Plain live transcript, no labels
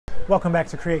Welcome back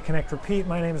to Create, Connect, Repeat.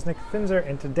 My name is Nick Finzer,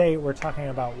 and today we're talking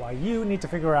about why you need to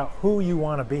figure out who you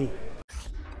want to be.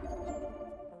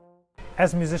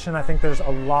 As a musician, I think there's a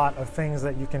lot of things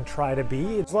that you can try to be.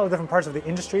 There's a lot of different parts of the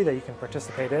industry that you can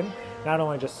participate in, not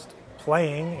only just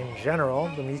playing in general.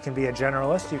 I mean, you can be a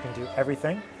generalist, you can do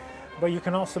everything, but you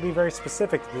can also be very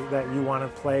specific that you want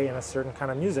to play in a certain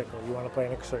kind of music or you want to play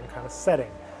in a certain kind of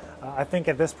setting. I think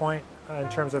at this point, in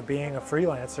terms of being a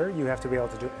freelancer, you have to be able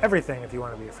to do everything if you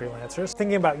want to be a freelancer.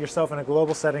 Thinking about yourself in a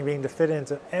global setting, being to fit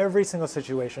into every single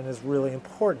situation is really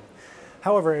important.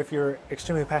 However, if you're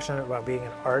extremely passionate about being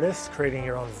an artist, creating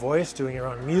your own voice, doing your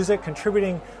own music,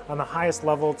 contributing on the highest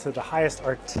level to the highest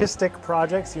artistic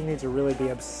projects, you need to really be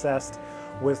obsessed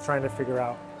with trying to figure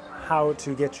out how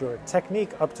to get your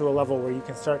technique up to a level where you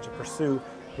can start to pursue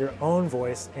your own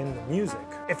voice in the music.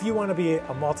 If you want to be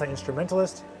a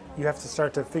multi-instrumentalist, you have to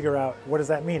start to figure out, what does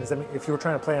that mean? Does that mean if you were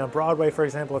trying to play on Broadway, for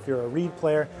example, if you're a reed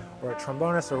player or a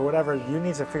trombonist or whatever, you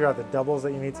need to figure out the doubles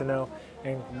that you need to know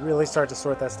and really start to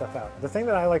sort that stuff out. The thing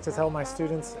that I like to tell my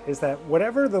students is that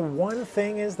whatever the one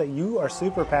thing is that you are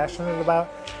super passionate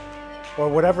about, or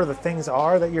whatever the things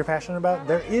are that you're passionate about,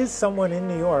 there is someone in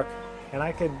New York, and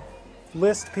I could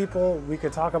list people, we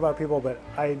could talk about people, but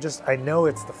I know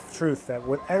it's the truth that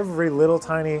with every little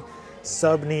tiny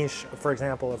sub-niche, for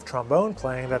example, of trombone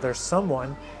playing, that there's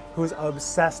someone who's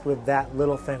obsessed with that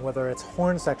little thing, whether it's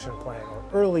horn section playing or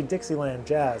early Dixieland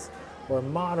jazz or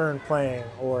modern playing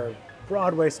or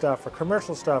Broadway stuff or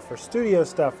commercial stuff or studio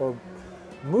stuff or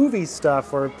movie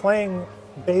stuff or playing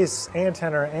bass and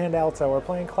tenor and alto or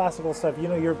playing classical stuff. You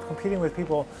know, you're competing with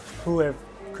people who have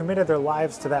committed their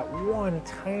lives to that one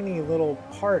tiny little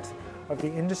part of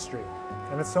the industry.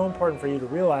 And it's so important for you to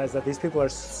realize that these people are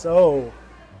so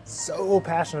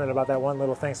passionate about that one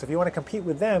little thing. So if you want to compete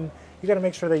with them, you got to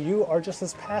make sure that you are just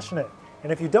as passionate.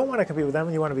 And if you don't want to compete with them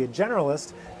and you want to be a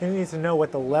generalist, then you need to know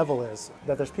what the level is,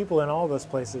 that there's people in all those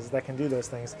places that can do those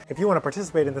things. If you want to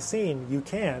participate in the scene, you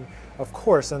can, of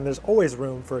course, and there's always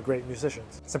room for great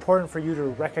musicians. It's important for you to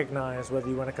recognize whether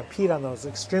you want to compete on those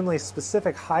extremely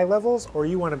specific high levels or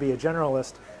you want to be a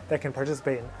generalist that can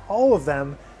participate in all of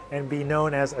them and be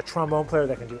known as a trombone player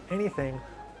that can do anything,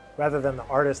 rather than the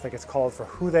artist that gets called for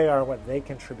who they are and what they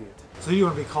contribute. So you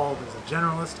want to be called as a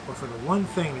generalist or for the one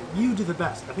thing that you do the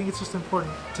best. I think it's just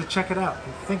important to check it out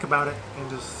and think about it and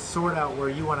just sort out where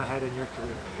you want to head in your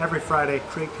career. Every Friday,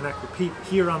 Create, Connect, Repeat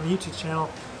here on the YouTube channel.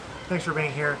 Thanks for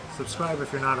being here. Subscribe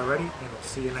if you're not already, and we'll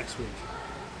see you next week.